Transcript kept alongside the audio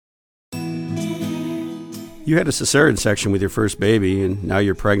You had a cesarean section with your first baby, and now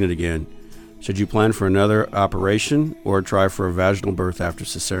you're pregnant again. Should you plan for another operation or try for a vaginal birth after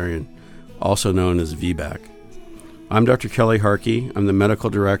cesarean, also known as VBAC? I'm Dr. Kelly Harkey. I'm the medical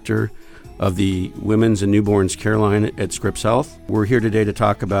director of the Women's and Newborns Care Line at Scripps Health. We're here today to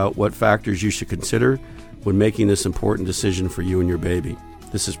talk about what factors you should consider when making this important decision for you and your baby.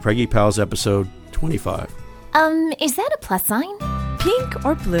 This is Preggy Pals episode 25. Is that a plus sign? Pink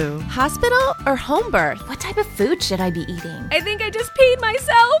or blue? Hospital or home birth? What type of food should I be eating? I think I just peed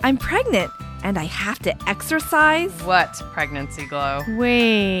myself. I'm pregnant and I have to exercise. What pregnancy glow?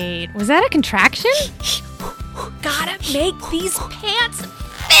 Wait, was that a contraction? Gotta make these pants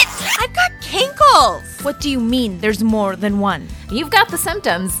fit. I've got kinkles. What do you mean there's more than one? You've got the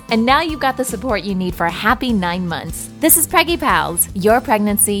symptoms, and now you've got the support you need for a happy 9 months. This is Preggy Pals, your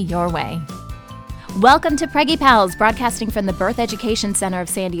pregnancy your way. Welcome to Preggy Pals, broadcasting from the Birth Education Center of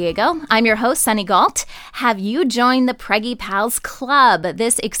San Diego. I'm your host, Sunny Galt. Have you joined the Preggy Pals Club?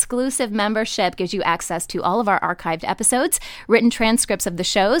 This exclusive membership gives you access to all of our archived episodes, written transcripts of the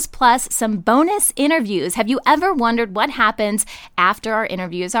shows, plus some bonus interviews. Have you ever wondered what happens after our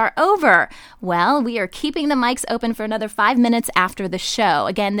interviews are over? Well, we are keeping the mics open for another 5 minutes after the show.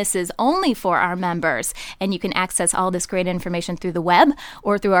 Again, this is only for our members, and you can access all this great information through the web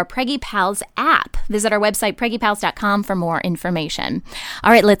or through our Preggy Pals app. Visit our website, preggypals.com, for more information. All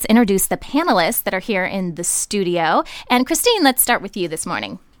right, let's introduce the panelists that are here in the studio. And Christine, let's start with you this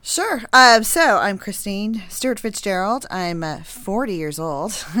morning. Sure. So I'm Christine Stewart Fitzgerald. I'm 40 years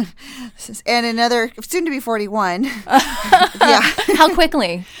old and soon to be 41. Yeah. How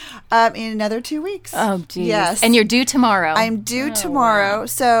quickly? In another 2 weeks. Oh, geez. Yes. And you're due tomorrow. I'm due tomorrow. Wow.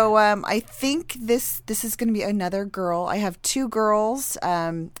 So I think this is going to be another girl. I have 2 girls,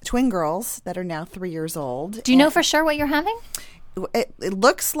 twin girls that are now 3 years old. Do you know for sure what you're having? It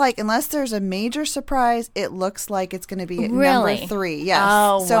looks like, unless there's a major surprise, it looks like it's going to be really? number 3. Yes.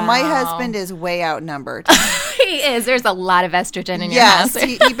 Oh, so wow. my husband is way outnumbered. He is. There's a lot of estrogen in your house.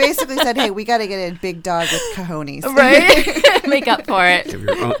 Yes. He basically said, hey, we got to get a big dog with cojones. Right? Make up for it.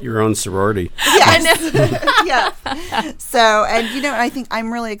 Have your own sorority. Yes. Yeah. So, and I think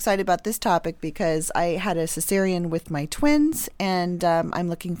I'm really excited about this topic because I had a cesarean with my twins, and I'm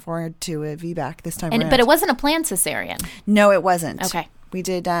looking forward to a VBAC this time around. But it wasn't a planned cesarean. No, it wasn't. Okay. We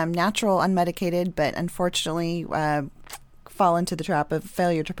did natural, unmedicated, but unfortunately fall into the trap of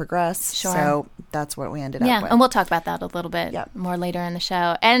failure to progress. Sure. So that's what we ended up with. Yeah, and we'll talk about that a little bit more later in the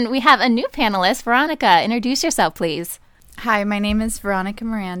show. And we have a new panelist, Veronica. Introduce yourself, please. Hi, my name is Veronica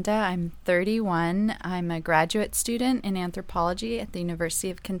Miranda. I'm 31. I'm a graduate student in anthropology at the University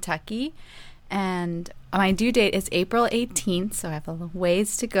of Kentucky. And my due date is April 18th, so I have a little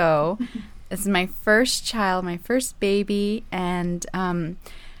ways to go. This is my first child, my first baby, and I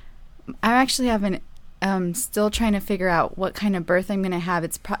actually still trying to figure out what kind of birth I'm going to have.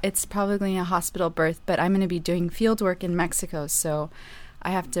 It's probably a hospital birth, but I'm going to be doing field work in Mexico, so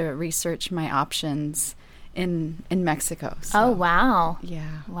I have to research my options in Mexico. So. Oh, wow.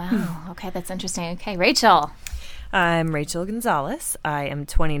 Yeah. Wow. Okay, that's interesting. Okay, Rachel. I'm Rachel Gonzalez. I am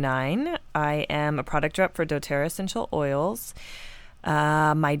 29. I am a product rep for doTERRA Essential Oils.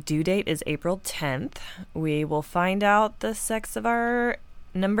 My due date is April 10th. We will find out the sex of our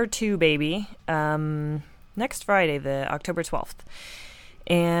number 2 baby next Friday, the October 12th.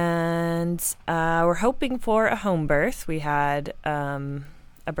 And we're hoping for a home birth. We had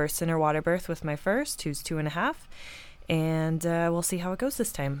a birth center water birth with my first, who's 2.5. And we'll see how it goes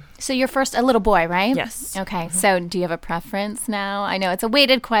this time. So you're first a little boy, right? Yes. Okay. Mm-hmm. So do you have a preference now? I know it's a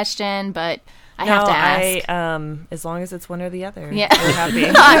weighted question, but I have to ask. As long as it's one or the other. Yeah. We're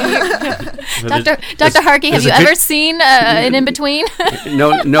happy. Dr. Harkey, have you ever seen an in-between?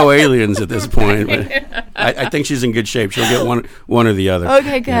 No aliens at this point. But I think she's in good shape. She'll get one or the other.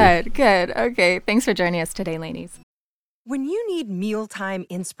 Okay, good. Okay, thanks for joining us today, ladies. When you need mealtime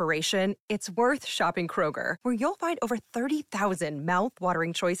inspiration, it's worth shopping Kroger, where you'll find over 30,000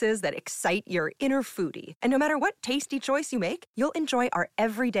 mouth-watering choices that excite your inner foodie. And no matter what tasty choice you make, you'll enjoy our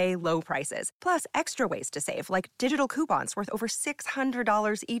everyday low prices, plus extra ways to save, like digital coupons worth over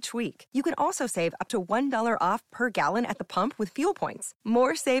 $600 each week. You can also save up to $1 off per gallon at the pump with fuel points.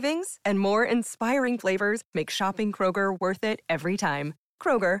 More savings and more inspiring flavors make shopping Kroger worth it every time.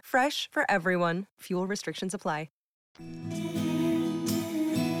 Kroger, fresh for everyone. Fuel restrictions apply.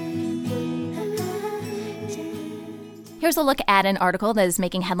 Here's a look at an article that is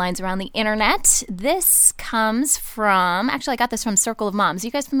making headlines around the internet. This comes from, actually I got this from Circle of Moms. Are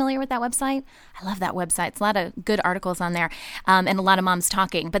you guys familiar with that website? I love that website. It's a lot of good articles on there and a lot of moms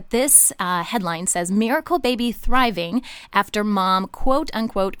talking. But this headline says, miracle baby thriving after mom, quote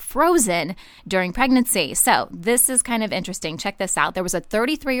unquote, frozen during pregnancy. So this is kind of interesting. Check this out. There was a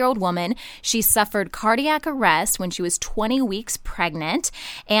 33-year-old woman. She suffered cardiac arrest when she was 20 weeks pregnant.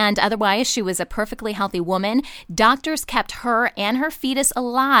 And otherwise, she was a perfectly healthy woman. Doctors kept her and her fetus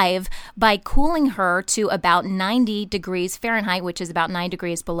alive by cooling her to about 90 degrees Fahrenheit, which is about 9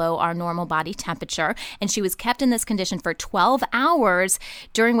 degrees below our normal body temperature. And she was kept in this condition for 12 hours,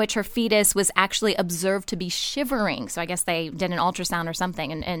 during which her fetus was actually observed to be shivering. So I guess they did an ultrasound or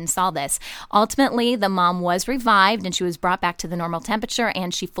something and saw this. Ultimately, the mom was revived and she was brought back to the normal temperature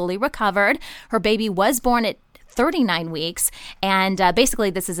and she fully recovered. Her baby was born at 39 weeks. And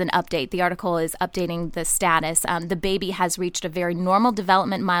basically, this is an update. The article is updating the status. The baby has reached a very normal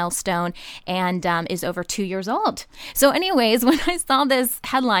development milestone and is over 2 years old. So anyways, when I saw this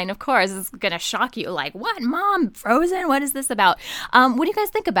headline, of course, it's going to shock you. Like, what, mom, frozen? What is this about? What do you guys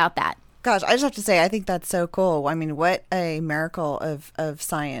think about that? Gosh, I just have to say, I think that's so cool. I mean, what a miracle of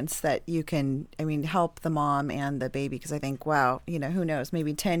science that you can, help the mom and the baby. Because I think, wow, who knows?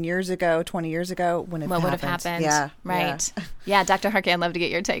 Maybe 10 years ago, 20 years ago, what would have happened? Yeah, right. Yeah, Dr. Harkey, I'd love to get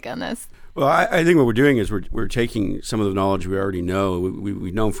your take on this. Well, I think what we're doing is we're taking some of the knowledge we already know.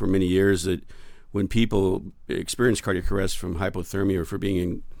 We've known for many years that when people experience cardiac arrest from hypothermia or for being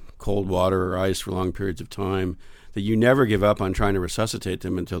in cold water or ice for long periods of time, that you never give up on trying to resuscitate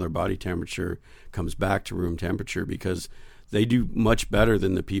them until their body temperature comes back to room temperature, because they do much better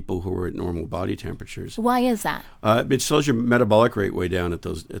than the people who are at normal body temperatures. Why is that? It slows your metabolic rate way down at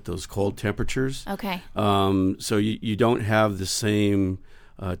those cold temperatures. Okay. So you don't have the same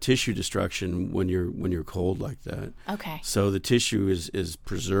tissue destruction when you're cold like that. Okay. So the tissue is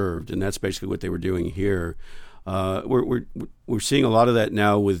preserved, and that's basically what they were doing here. We're seeing a lot of that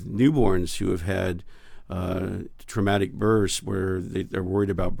now with newborns who have had traumatic births where they're worried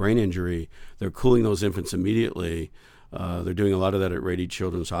about brain injury. They're cooling those infants immediately. They're doing a lot of that at Rady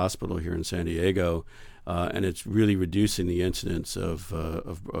Children's Hospital here in San Diego, and it's really reducing the incidence of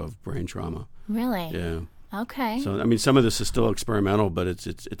brain trauma. Really? Yeah. Okay. So, some of this is still experimental, but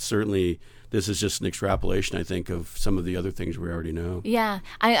it's certainly, this is just an extrapolation, I think, of some of the other things we already know. Yeah.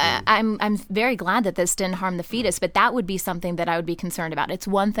 I'm very glad that this didn't harm the fetus, but that would be something that I would be concerned about. It's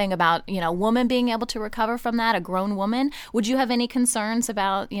one thing about, a woman being able to recover from that, a grown woman. Would you have any concerns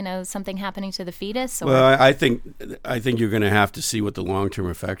about, something happening to the fetus? Or? Well, I think you're going to have to see what the long-term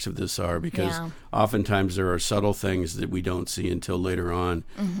effects of this are, because oftentimes there are subtle things that we don't see until later on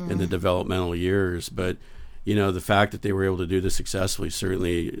in the developmental years. But the fact that they were able to do this successfully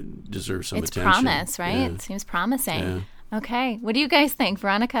certainly deserves some attention. It's promise, right? Yeah. It seems promising. Yeah. Okay. What do you guys think?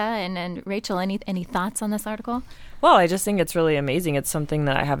 Veronica and Rachel, any thoughts on this article? Well, I just think it's really amazing. It's something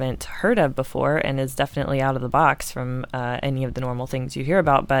that I haven't heard of before and is definitely out of the box from any of the normal things you hear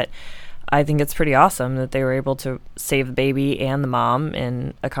about. But I think it's pretty awesome that they were able to save the baby and the mom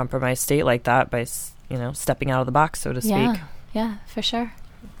in a compromised state like that by, stepping out of the box, so to speak. Yeah, for sure.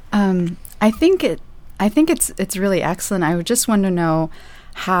 I think it's really excellent. I would just want to know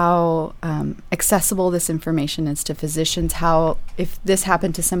how accessible this information is to physicians. How, if this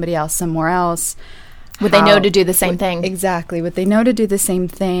happened to somebody else somewhere else, would they know to do the same thing? Exactly. Would they know to do the same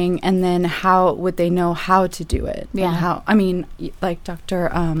thing? And then how would they know how to do it? Yeah. And like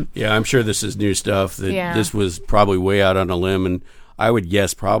Dr. Yeah, I'm sure this is new stuff. This was probably way out on a limb, and I would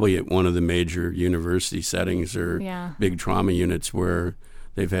guess probably at one of the major university settings or big trauma units where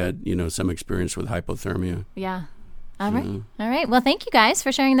they've had, some experience with hypothermia. Yeah. All right. All right. Well, thank you guys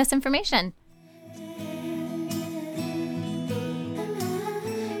for sharing this information.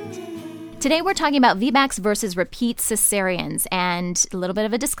 Today we're talking about VBACs versus repeat cesareans, and a little bit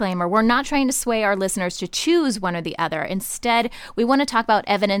of a disclaimer, we're not trying to sway our listeners to choose one or the other. Instead, we want to talk about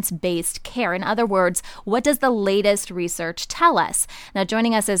evidence-based care. In other words, what does the latest research tell us? Now,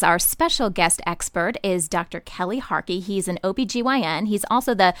 joining us as our special guest expert is Dr. Kelly Harkey. He's an OBGYN. He's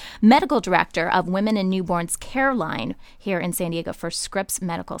also the medical director of Women and Newborns Care Line here in San Diego for Scripps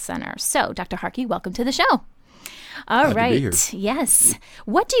Medical Center. So, Dr. Harkey, welcome to the show. All right. Yes.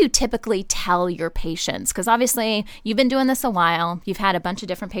 What do you typically tell your patients? Because obviously you've been doing this a while. You've had a bunch of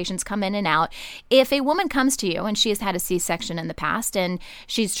different patients come in and out. If a woman comes to you and she has had a C-section in the past and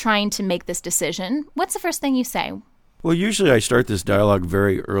she's trying to make this decision, what's the first thing you say? Well, usually I start this dialogue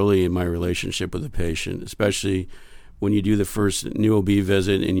very early in my relationship with the patient, especially when you do the first new OB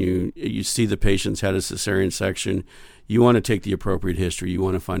visit and you see the patient's had a cesarean section. you want to take the appropriate history. You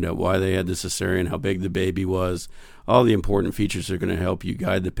want to find out why they had the cesarean, how big the baby was, all the important features that are going to help you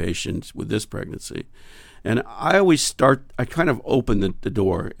guide the patient with this pregnancy. And I always I kind of open the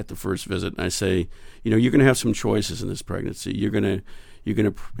door at the first visit, and I say, you're going to have some choices in this pregnancy. You're going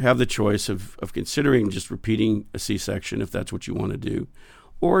to have the choice of considering just repeating a C-section if that's what you want to do,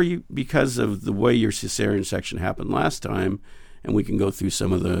 or because of the way your cesarean section happened last time, and we can go through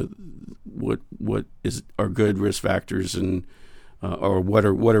some of the what are good risk factors and or what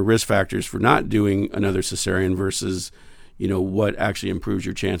are risk factors for not doing another cesarean versus what actually improves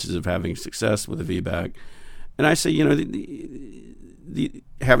your chances of having success with a VBAC. And I say, the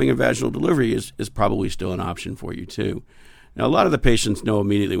having a vaginal delivery is probably still an option for you too. Now, a lot of the patients know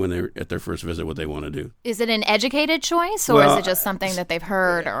immediately when they're at their first visit what they want to do. Is it an educated choice, or is it just something that they've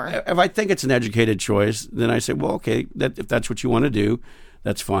heard? Or if I think it's an educated choice, then I say, well, okay, if that's what you want to do,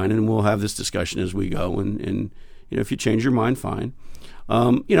 that's fine, and we'll have this discussion as we go. And if you change your mind, fine.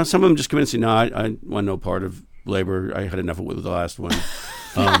 Some of them just come in and say, no, I want no part of labor. I had enough of it with the last one.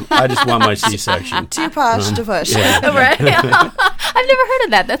 I just want my C-section. Too posh to push. Yeah. Right? I've never heard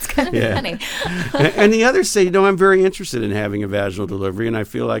of that. That's kind of funny. And the others say, I'm very interested in having a vaginal delivery, and I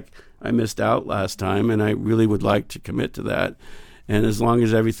feel like I missed out last time, and I really would like to commit to that. And as long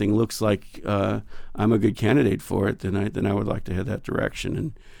as everything looks like I'm a good candidate for it, then I would like to head that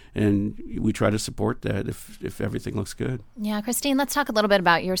direction. And we try to support that if everything looks good. Yeah, Christine, let's talk a little bit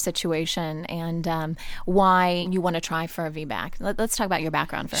about your situation and why you want to try for a VBAC. Let's talk about your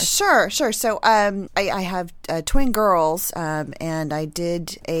background first. Sure. So I have twin girls, and I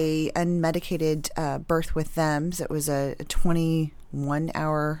did a unmedicated birth with them. So it was a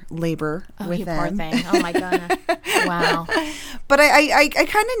 21-hour labor with them. Oh, you poor thing. Oh, my God. Wow. But I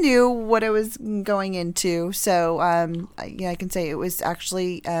kind of knew what I was going into, so I can say it was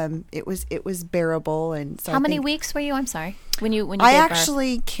actually it was bearable. And so how many weeks were you? I'm sorry. When you I gave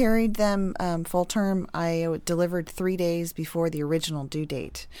actually carried them full term. I delivered 3 days before the original due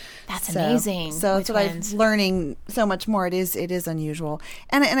date. That's amazing. So that's what I'm learning so much more. It is unusual,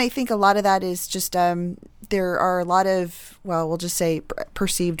 and I think a lot of that is just there are a lot of, well, we'll just say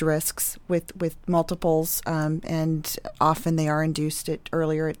perceived risks with multiples, and often they are induced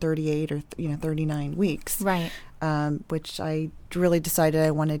earlier at 38 or 39 weeks. Right. Which I really decided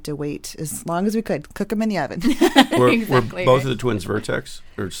I wanted to wait as long as we could, cook them in the oven. Were both of the twins vertex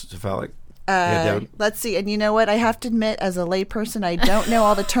or cephalic? Let's see. And you know what? I have to admit, as a layperson, I don't know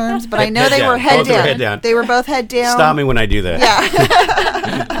all the terms, but I know they were head down. Head down. They were both head down. Stop me when I do that. Yeah.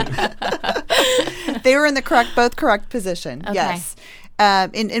 They were in the both correct position. Okay. Yes.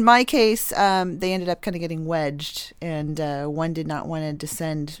 In my case, they ended up kind of getting wedged, and one did not want to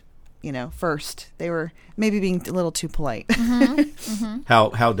descend first. They were maybe being a little too polite. Mm-hmm. Mm-hmm.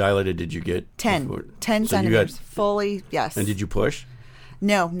 How dilated did you get? 10 so centimeters. Fully, yes. And did you push?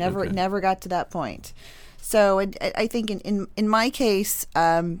 No, never got to that point. So I think in my case,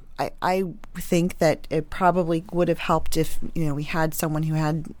 I think that it probably would have helped if we had someone who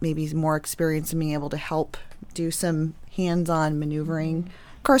had maybe more experience in being able to help do some hands-on maneuvering.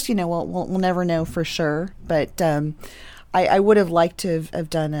 Of course, we'll never know for sure, but I would have liked to have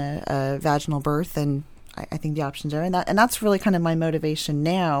done a vaginal birth, and I think the options are, and that's really kind of my motivation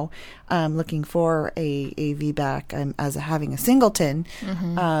now, looking for a VBAC as having a singleton.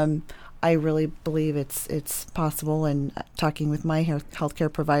 Mm-hmm. I really believe it's possible, and talking with my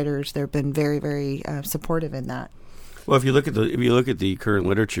healthcare providers, they've been very, very supportive in that. Well, if you look at the current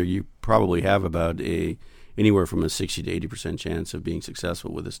literature, you probably have about anywhere from a 60 to 80% chance of being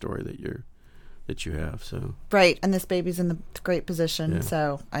successful with the story that you have. So right, and this baby's in the great position. Yeah.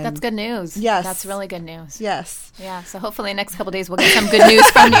 So that's good news. Yes, that's really good news. Yes, yeah. So hopefully, the next couple of days we'll get some good news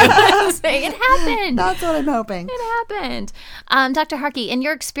from you. Saying it happened. That's what I'm hoping. It happened. Dr. Harkey, in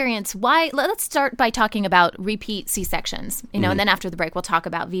your experience, let's start by talking about repeat C-sections. And then after the break, we'll talk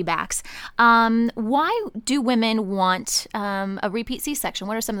about VBACs. Why do women want a repeat C-section?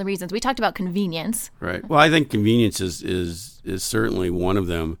 What are some of the reasons? We talked about convenience. Right. Well, I think convenience is certainly one of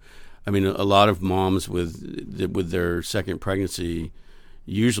them. I mean, a lot of moms with their second pregnancy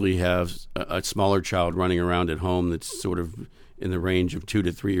usually have a smaller child running around at home that's sort of in the range of 2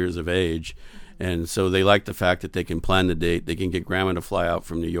 to 3 years of age. And so they like the fact that they can plan the date. They can get grandma to fly out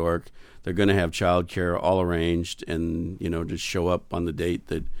from New York. They're going to have childcare all arranged and, just show up on the date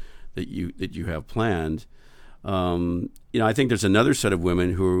that you have planned. I think there's another set of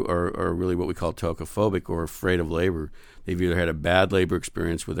women who are really what we call tocophobic or afraid of labor. They've either had a bad labor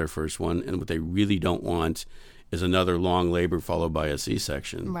experience with their first one, and what they really don't want is another long labor followed by a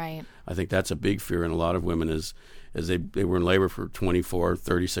C-section. Right. I think that's a big fear in a lot of women is they were in labor for 24,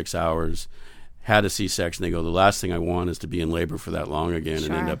 36 hours, had a C-section, they go, the last thing I want is to be in labor for that long again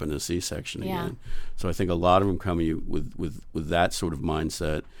and end Sure. up in a C-section Yeah. again. So I think a lot of them come with that sort of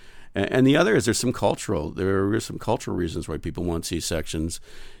mindset. And the other is there are some cultural reasons why people want C-sections.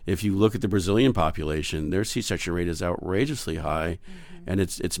 If you look at the Brazilian population, their C-section rate is outrageously high, and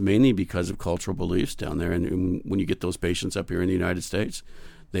it's mainly because of cultural beliefs down there. And when you get those patients up here in the United States,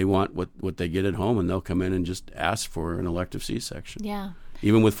 they want what they get at home, and they'll come in and just ask for an elective C-section. Yeah.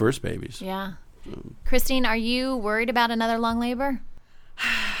 Even with first babies. Yeah. Christine, are you worried about another long labor?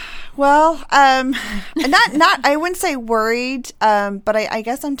 Well, not I wouldn't say worried, but I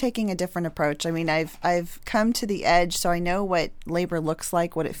guess I'm taking a different approach. I mean, I've come to the edge, so I know what labor looks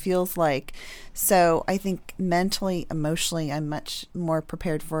like, what it feels like. So I think mentally, emotionally, I'm much more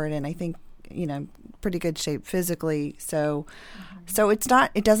prepared for it, and I think, pretty good shape physically. So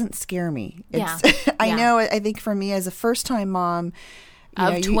it doesn't scare me. It's, I know. I think for me as a first-time mom.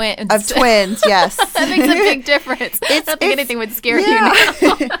 Of twins. Of twins, yes. That makes a big difference. I don't think anything would scare you now.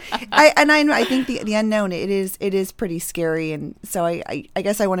 I think the unknown, it is pretty scary. And so I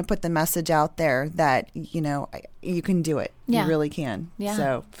guess I want to put the message out there that, you can do it. Yeah. You really can. Yeah.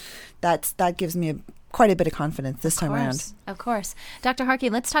 So that gives me quite a bit of confidence this time around. Of course. Dr. Harkey,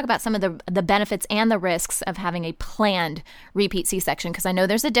 let's talk about some of the benefits and the risks of having a planned repeat C-section, because I know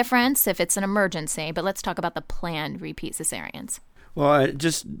there's a difference if it's an emergency, but let's talk about the planned repeat cesareans. Well,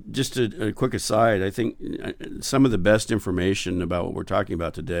 just a quick aside, I think some of the best information about what we're talking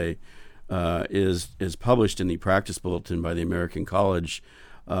about today is published in the Practice Bulletin by the American College,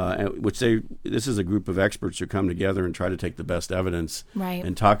 this is a group of experts who come together and try to take the best evidence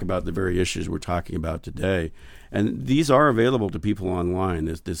and talk about the very issues we're talking about today. And these are available to people online.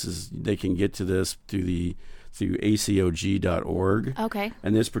 They can get to this through acog.org. Okay.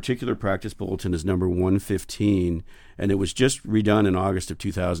 And this particular practice bulletin is number 115, and it was just redone in August of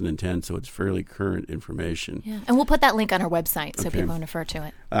 2010, so it's fairly current information. Yeah. And we'll put that link on our website so people can refer to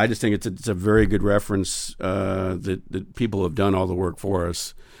it. I just think it's a very good reference that people have done all the work for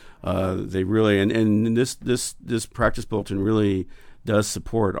us. They really, and this practice bulletin really does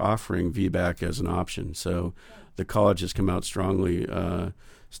support offering VBAC as an option. So the college has come out strongly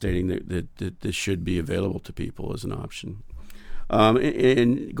stating that this should be available to people as an option.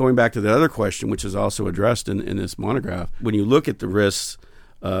 And going back to the other question, which is also addressed in this monograph, when you look at the risks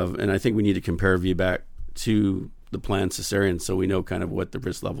of, and I think we need to compare VBAC to the planned cesarean so we know kind of what the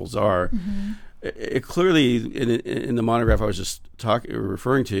risk levels are. Mm-hmm. It clearly, in the monograph I was just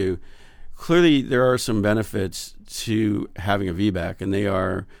referring to, clearly there are some benefits to having a VBAC, and they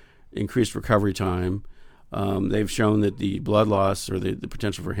are increased recovery time. They've shown that the blood loss or the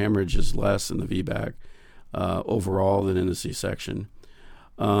potential for hemorrhage is less in the VBAC overall than in the C-section.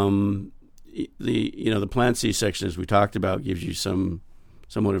 The planned C-section, as we talked about, gives you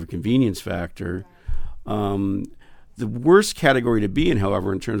somewhat of a convenience factor. The worst category to be in,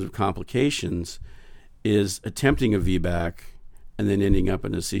 however, in terms of complications, is attempting a VBAC and then ending up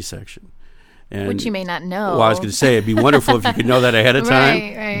in a C-section. Which you may not know. Well, I was going to say, it'd be wonderful if you could know that ahead of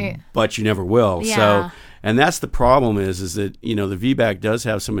time, right. But you never will. Yeah. So, and that's the problem is that, the VBAC does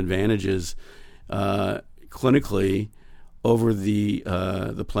have some advantages clinically over the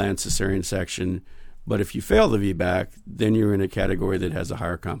planned cesarean section. But if you fail the VBAC, then you're in a category that has a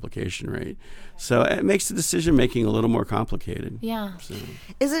higher complication rate. So it makes the decision-making a little more complicated. Yeah. So.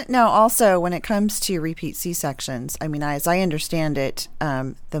 Is it now also when it comes to repeat C-sections, I mean, as I understand it,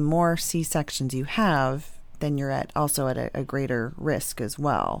 the more C-sections you have, then you're at a greater risk as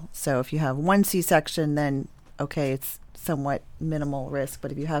well. So if you have one C-section, then, okay, it's somewhat minimal risk.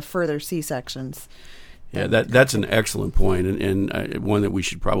 But if you have further C-sections... Yeah, that's an excellent point, and one that we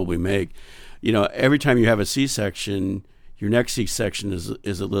should probably make. Every time you have a C-section, your next C-section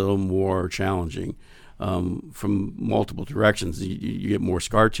is a little more challenging from multiple directions. You get more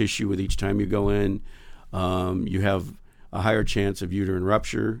scar tissue with each time you go in. You have a higher chance of uterine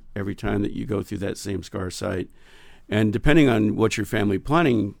rupture every time that you go through that same scar site. And depending on what your family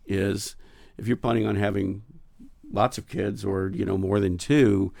planning is, if you're planning on having lots of kids or more than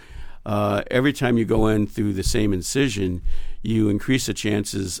two, every time you go in through the same incision, you increase the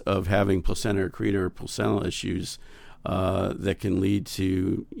chances of having placenta accreta or placental issues that can lead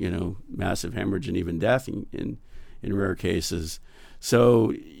to massive hemorrhage and even death in rare cases.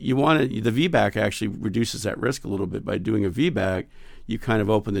 So the VBAC actually reduces that risk a little bit. By doing a VBAC, you kind of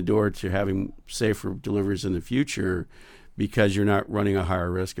open the door to having safer deliveries in the future because you're not running a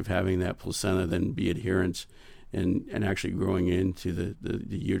higher risk of having that placenta then be adherent and actually growing into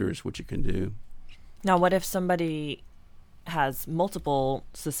the uterus, which it can do. Now, what if somebody has multiple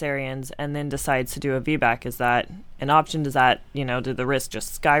cesareans and then decides to do a VBAC, is that an option? Does that, did the risk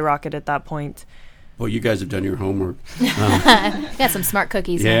just skyrocket at that point? Well, you guys have done your homework. Got some smart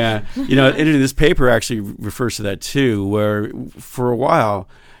cookies. Yeah. And this paper actually refers to that too, where for a while,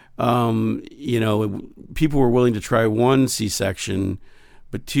 people were willing to try one C-section,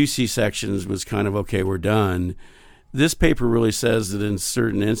 but 2 C-sections was kind of, okay, we're done. This paper really says that in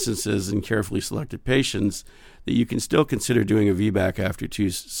certain instances in carefully selected patients that you can still consider doing a VBAC after 2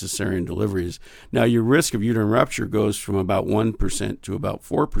 cesarean deliveries. Now, your risk of uterine rupture goes from about 1% to about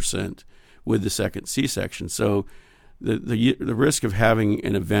 4% with the second C-section. So the risk of having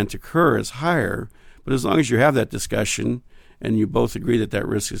an event occur is higher, but as long as you have that discussion and you both agree that that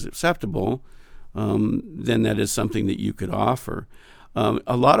risk is acceptable, then that is something that you could offer.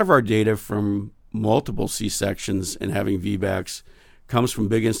 A lot of our data from multiple C-sections and having VBACs comes from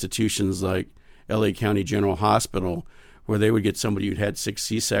big institutions like LA County General Hospital, where they would get somebody who'd had 6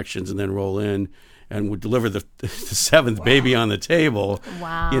 C-sections and then roll in and would deliver the 7th baby on the table.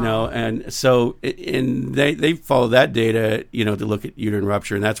 Wow. And so they follow that data, to look at uterine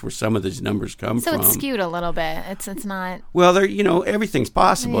rupture, and that's where some of these numbers come from. So it's skewed a little bit. It's not. Well, everything's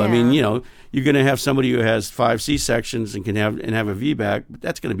possible. Yeah. I mean, you're going to have somebody who has 5 C-sections and can have a VBAC, but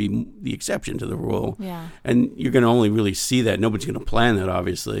that's going to be the exception to the rule. Yeah. And you're going to only really see that. Nobody's going to plan that,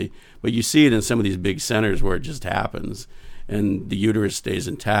 obviously, but you see it in some of these big centers where it just happens. And the uterus stays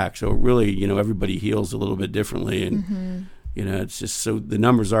intact. So really, everybody heals a little bit differently. And, it's just so the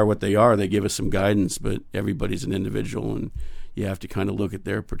numbers are what they are. They give us some guidance, but everybody's an individual, and you have to kind of look at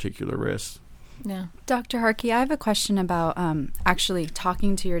their particular risks. Yeah. Dr. Harkey, I have a question about actually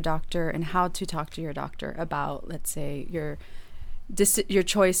talking to your doctor and how to talk to your doctor about, let's say, your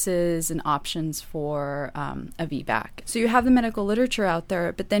choices and options for a VBAC. So you have the medical literature out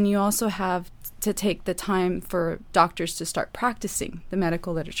there, but then you also have to take the time for doctors to start practicing the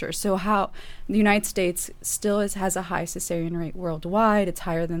medical literature. So how the United States still has a high cesarean rate worldwide. It's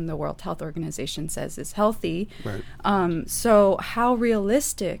higher than the World Health Organization says is healthy. Right. So how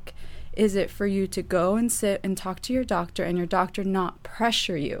realistic is it for you to go and sit and talk to your doctor and your doctor not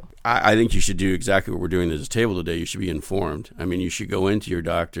pressure you? I think you should do exactly what we're doing at this table today. You should be informed. I mean, you should go into your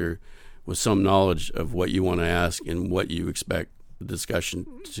doctor with some knowledge of what you want to ask and what you expect the discussion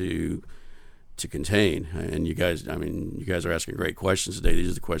to contain. And you guys are asking great questions today.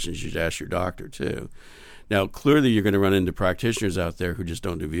 These are the questions you should ask your doctor too. Now, clearly you're going to run into practitioners out there who just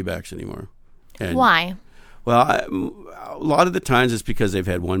don't do VBACs anymore. And why? Well, a lot of the times it's because they've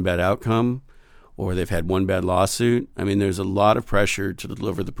had one bad outcome or they've had one bad lawsuit. I mean, there's a lot of pressure to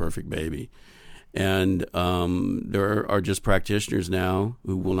deliver the perfect baby. And there are just practitioners now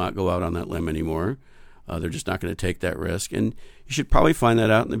who will not go out on that limb anymore. They're just not going to take that risk. And you should probably find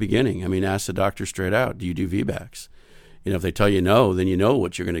that out in the beginning. I mean, ask the doctor straight out, do you do VBACs? If they tell you no, then you know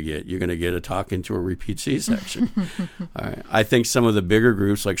what you're going to get. You're going to get a talk into a repeat C-section. All right. I think some of the bigger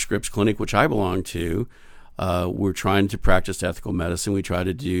groups like Scripps Clinic, which I belong to, we're trying to practice ethical medicine. We try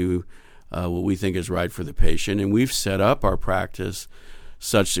to do what we think is right for the patient. And we've set up our practice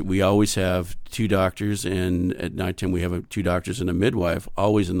such that we always have 2 doctors, and at nighttime we have 2 doctors and a midwife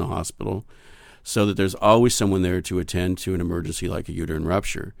always in the hospital, so that there's always someone there to attend to an emergency like a uterine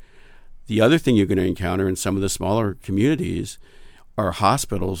rupture. The other thing you're going to encounter in some of the smaller communities are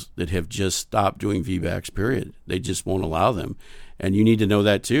hospitals that have just stopped doing VBACs, period. They just won't allow them. And you need to know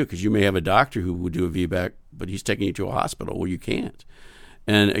that too, because you may have a doctor who would do a VBAC, but he's taking you to a hospital. Well, you can't.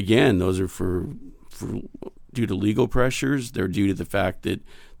 And again, those are for due to legal pressures. They're due to the fact that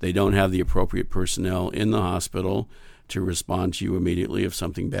they don't have the appropriate personnel in the hospital to respond to you immediately if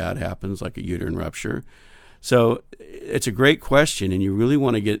something bad happens, like a uterine rupture. So it's a great question, and you really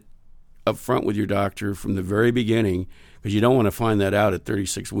want to get up front with your doctor from the very beginning, because you don't want to find that out at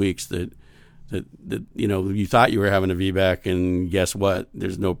 36 weeks that you thought you were having a VBAC, and guess what?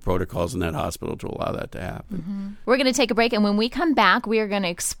 There's no protocols in that hospital to allow that to happen. Mm-hmm. We're going to take a break, and when we come back, we are going to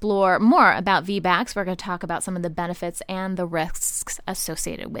explore more about VBACs. We're going to talk about some of the benefits and the risks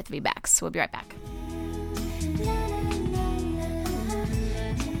associated with VBACs. We'll be right back.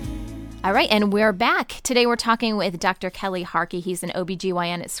 All right, and we're back. Today we're talking with Dr. Kelly Harkey. He's an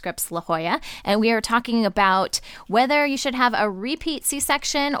OBGYN at Scripps La Jolla, and we are talking about whether you should have a repeat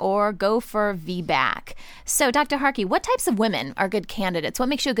C-section or go for VBAC. So, Dr. Harkey, what types of women are good candidates? What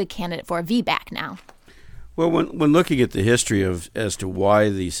makes you a good candidate for a VBAC now? Well, when looking at the history as to why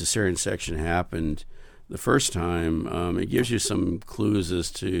the cesarean section happened the first time, it gives you some clues as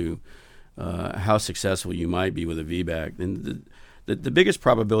to how successful you might be with a VBAC. And the biggest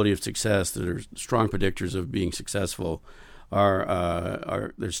probability of success that are strong predictors of being successful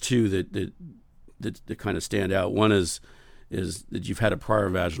are there's 2 that kind of stand out. One is is that you've had a prior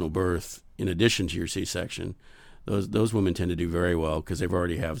vaginal birth in addition to your C-section. Those women tend to do very well because they've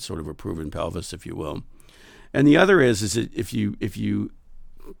already have sort of a proven pelvis, if you will. And the other is that if you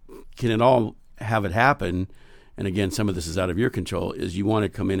can at all have it happen, and again, some of this is out of your control, is you want to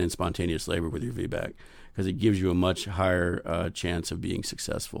come in spontaneous labor with your VBAC because it gives you a much higher chance of being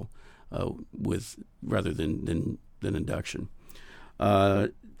successful rather than induction.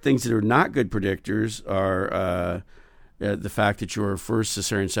 Things that are not good predictors are the fact that your first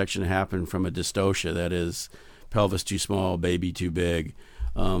cesarean section happened from a dystocia, that is, pelvis too small, baby too big.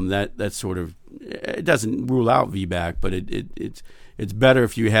 That sort of, it doesn't rule out VBAC, but it's better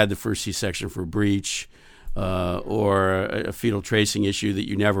if you had the first C-section for breech or a fetal tracing issue that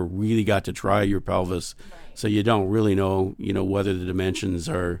you never really got to try your pelvis. So you don't really know, whether the dimensions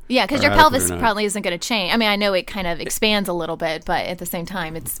are because your pelvis probably isn't going to change. I mean, I know it kind of expands a little bit, but at the same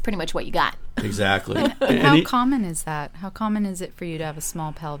time, it's pretty much what you got. Exactly. How common is that? How common is it for you to have a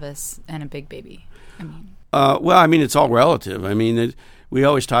small pelvis and a big baby? It's all relative. I mean, we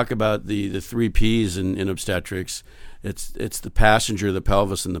always talk about the 3 Ps in obstetrics. It's the passenger, the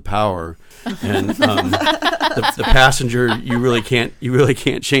pelvis, and the power. And the passenger, you really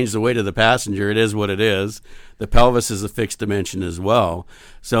can't change the weight of the passenger. It is what it is. The pelvis is a fixed dimension as well.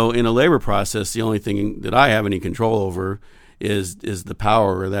 So in a labor process, the only thing that I have any control over is the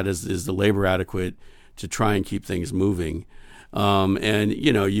power, or that is the labor adequate to try and keep things moving. And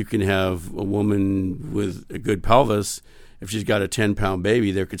you can have a woman with a good pelvis. If she's got a 10-pound baby,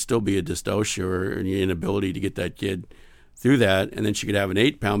 there could still be a dystocia or an inability to get that kid through that, and then she could have an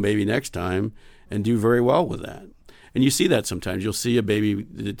 8-pound baby next time and do very well with that. And you see that sometimes. You'll see a baby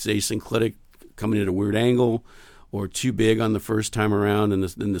that's asynclitic coming at a weird angle or too big on the first time around, and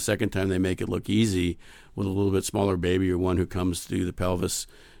then the second time they make it look easy with a little bit smaller baby, or one who comes through the pelvis,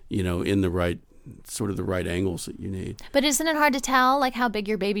 in the right angles that you need. But isn't it hard to tell, like, how big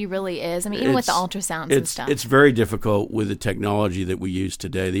your baby really is? I mean, even with the ultrasounds and stuff. It's very difficult with the technology that we use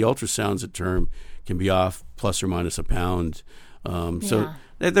today. The ultrasounds at term can be off plus or minus a pound. So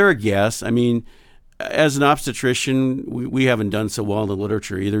they're a guess. I mean, as an obstetrician, we haven't done so well in the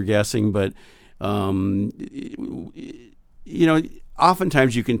literature either guessing, but,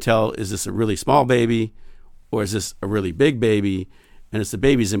 oftentimes you can tell, is this a really small baby or is this a really big baby? And it's the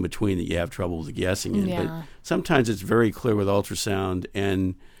babies in between that you have trouble with guessing in. Yeah. But sometimes it's very clear with ultrasound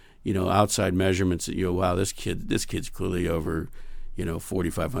and, outside measurements that wow, this kid's clearly over,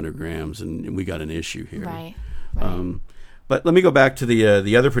 4,500 grams, and we got an issue here. Right. But let me go back to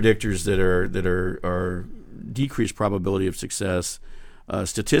the other predictors that are decreased probability of success.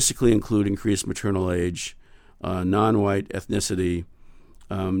 Statistically include increased maternal age, non-white ethnicity,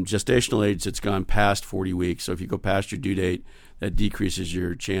 gestational age that's gone past 40 weeks. So if you go past your due date, that decreases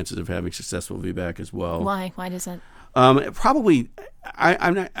your chances of having successful VBAC as well. Why? Why does it? Probably,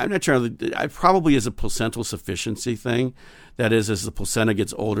 I'm not sure. It probably is a placental sufficiency thing. That is, as the placenta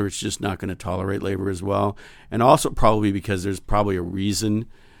gets older, it's just not going to tolerate labor as well. And also probably because there's probably a reason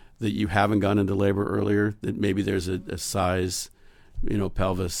that you haven't gone into labor earlier, that maybe there's a size,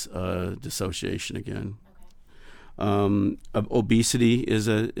 pelvis dissociation again. Obesity is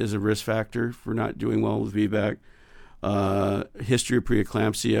a risk factor for not doing well with VBAC. History of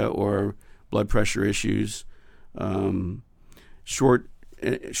preeclampsia or blood pressure issues. Short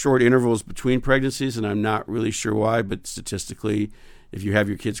intervals between pregnancies, and I'm not really sure why, but statistically, if you have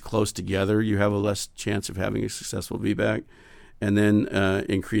your kids close together, you have a less chance of having a successful VBAC. And then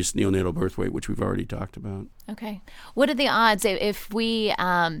increased neonatal birth weight, which we've already talked about. Okay. What are the odds if we,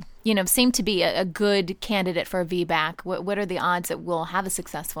 seem to be a good candidate for a VBAC? What are the odds that we'll have a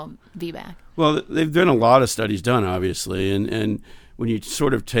successful VBAC? Well, they've been a lot of studies done, obviously, and when you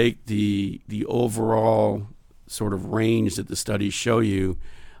sort of take the overall sort of range that the studies show you,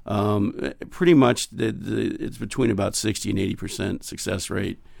 pretty much it's between about 60 and 80% success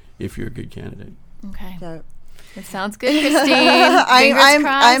rate if you're a good candidate. Okay. So, it sounds good, Christine.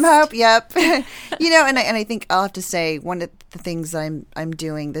 I'm hope. Yep. And I think I'll have to say one of the things I'm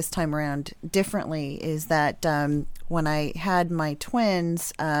doing this time around differently is that when I had my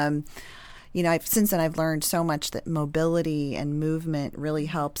twins, since then I've learned so much that mobility and movement really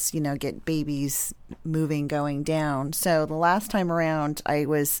helps, get babies moving, going down. So the last time around, I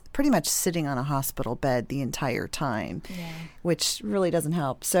was pretty much sitting on a hospital bed the entire time, which really doesn't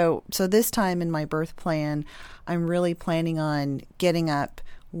help. So this time in my birth plan, I'm really planning on getting up,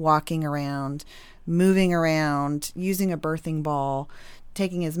 walking around, moving around, using a birthing ball,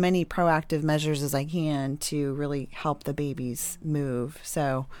 taking as many proactive measures as I can to really help the babies move.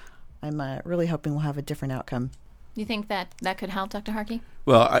 So I'm really hoping we'll have a different outcome. You think that could help, Dr. Harkey?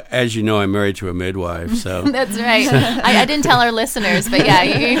 Well, as you know, I'm married to a midwife, so that's right. I didn't tell our listeners, but yeah,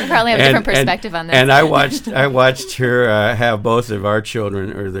 you probably have a different perspective on this. And I watched her have both of our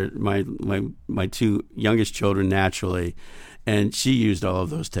children, or my two youngest children, naturally, and she used all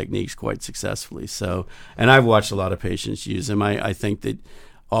of those techniques quite successfully. So, and I've watched a lot of patients use them. I think that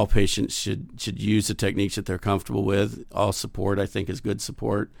all patients should use the techniques that they're comfortable with. All support, I think, is good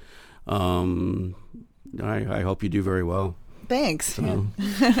support. I hope you do very well. Thanks. So.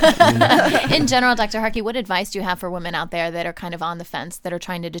 In general, Dr. Harkey, what advice do you have for women out there that are kind of on the fence, that are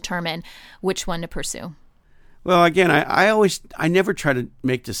trying to determine which one to pursue? Well, again, I never try to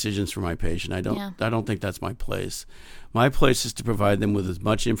make decisions for my patient. I don't think that's my place. My place is to provide them with as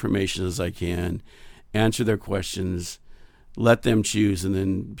much information as I can, answer their questions, let them choose, and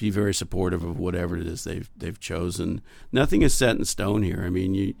then be very supportive of whatever it is they've chosen. Nothing is set in stone here. I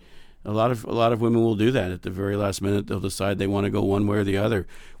mean, a lot of women will do that at the very last minute. They'll decide they want to go one way or the other.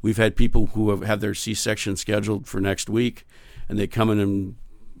 We've had people who have their C-section scheduled for next week, and they come in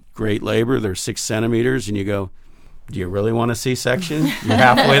great labor. They're 6 centimeters, and you go, "Do you really want a C-section?" You're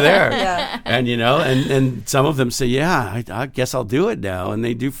halfway there. Yeah. And and some of them say, "Yeah, I guess I'll do it now," and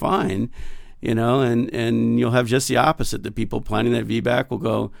they do fine. And you'll have just the opposite. The people planning that VBAC will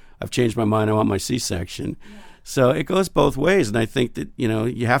go, "I've changed my mind. I want my C-section." Yeah. So it goes both ways, and I think that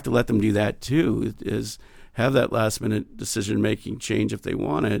you have to let them do that too. Is have that last minute decision making change if they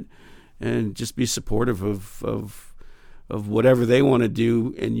want it, and just be supportive of whatever they want to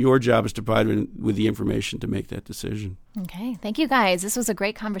do. And your job is to provide them with the information to make that decision. Okay, thank you guys. This was a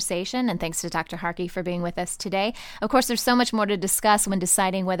great conversation, and thanks to Dr. Harkey for being with us today. Of course, there's so much more to discuss when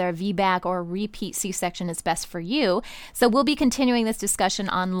deciding whether a VBAC or a repeat C-section is best for you. So we'll be continuing this discussion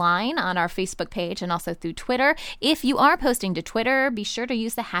online on our Facebook page and also through Twitter. If you are posting to Twitter, be sure to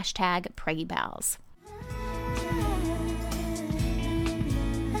use the hashtag PreggyPals.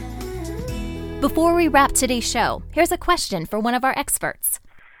 Before we wrap today's show, here's a question for one of our experts.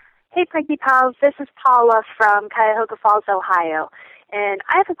 Hey, Preggy Pals. This is Paula from Cuyahoga Falls, Ohio. And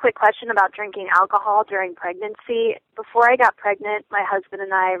I have a quick question about drinking alcohol during pregnancy. Before I got pregnant, my husband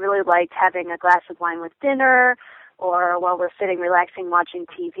and I really liked having a glass of wine with dinner or while we're sitting relaxing watching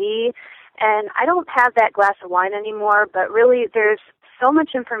TV. And I don't have that glass of wine anymore, but really there's so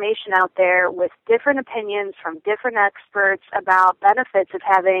much information out there with different opinions from different experts about benefits of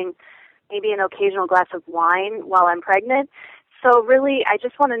having maybe an occasional glass of wine while I'm pregnant. So really, I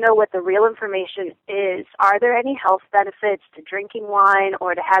just want to know what the real information is. Are there any health benefits to drinking wine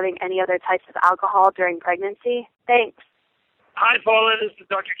or to having any other types of alcohol during pregnancy? Thanks. Hi, Paula. This is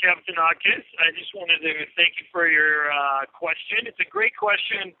Dr. Kaptanakis. I just wanted to thank you for your question. It's a great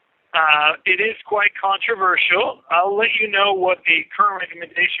question. It is quite controversial. I'll let you know what the current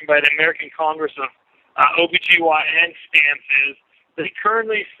recommendation by the American Congress of OBGYN stance is. They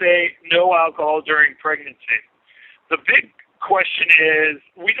currently say no alcohol during pregnancy. The big question is,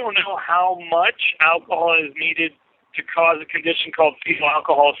 we don't know how much alcohol is needed to cause a condition called fetal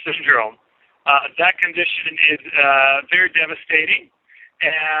alcohol syndrome. That condition is very devastating,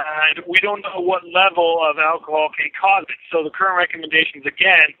 and we don't know what level of alcohol can cause it. So the current recommendations,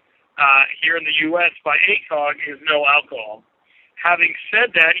 again, here in the U.S. by ACOG is no alcohol. Having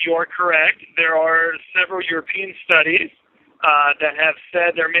said that, you are correct. There are several European studies that have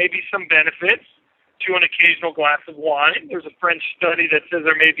said there may be some benefits to an occasional glass of wine. There's a French study that says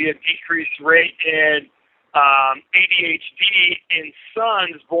there may be a decreased rate in ADHD in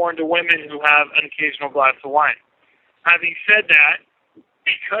sons born to women who have an occasional glass of wine. Having said that,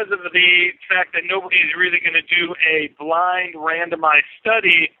 because of the fact that nobody is really going to do a blind randomized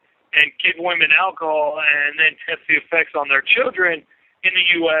study and give women alcohol and then test the effects on their children, in the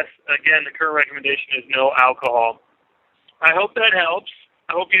U.S., again, the current recommendation is no alcohol. I hope that helps.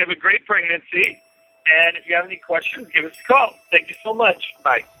 I hope you have a great pregnancy. And if you have any questions, give us a call. Thank you so much.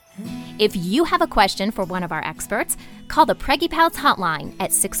 Bye. If you have a question for one of our experts, call the Preggy Pals hotline at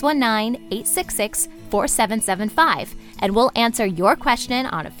 619-866-4775, and we'll answer your question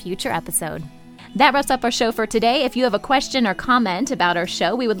on a future episode. That wraps up our show for today. If you have a question or comment about our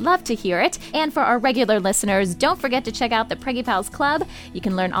show, we would love to hear it. And for our regular listeners, don't forget to check out the Preggy Pals Club. You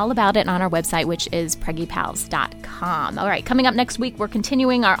can learn all about it on our website, which is preggypals.com. All right, coming up next week, we're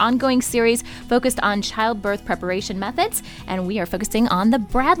continuing our ongoing series focused on childbirth preparation methods, and we are focusing on the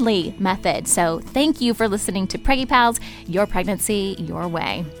Bradley method. So thank you for listening to Preggy Pals, your pregnancy, your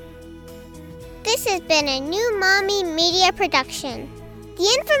way. This has been a New Mommy Media production. The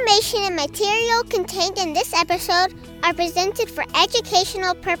information and material contained in this episode are presented for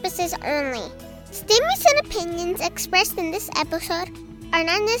educational purposes only. Statements and opinions expressed in this episode are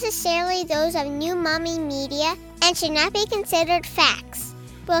not necessarily those of New Mommy Media, and should not be considered facts.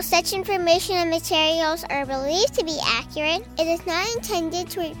 While such information and materials are believed to be accurate, it is not intended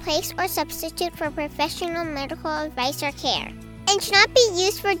to replace or substitute for professional medical advice or care, and should not be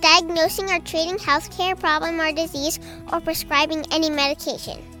used for diagnosing or treating healthcare problem or disease or prescribing any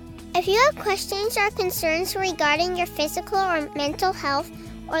medication. If you have questions or concerns regarding your physical or mental health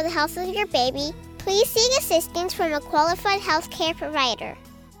or the health of your baby, please seek assistance from a qualified healthcare provider.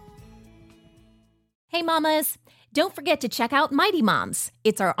 Hey mamas, don't forget to check out Mighty Moms.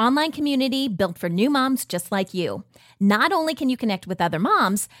 It's our online community built for new moms just like you. Not only can you connect with other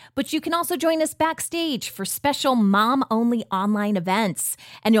moms, but you can also join us backstage for special mom-only online events.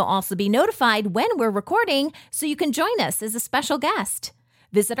 And you'll also be notified when we're recording so you can join us as a special guest.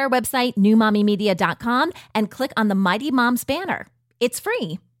 Visit our website, newmommymedia.com, and click on the Mighty Moms banner. It's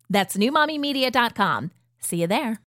free. That's newmommymedia.com. See you there.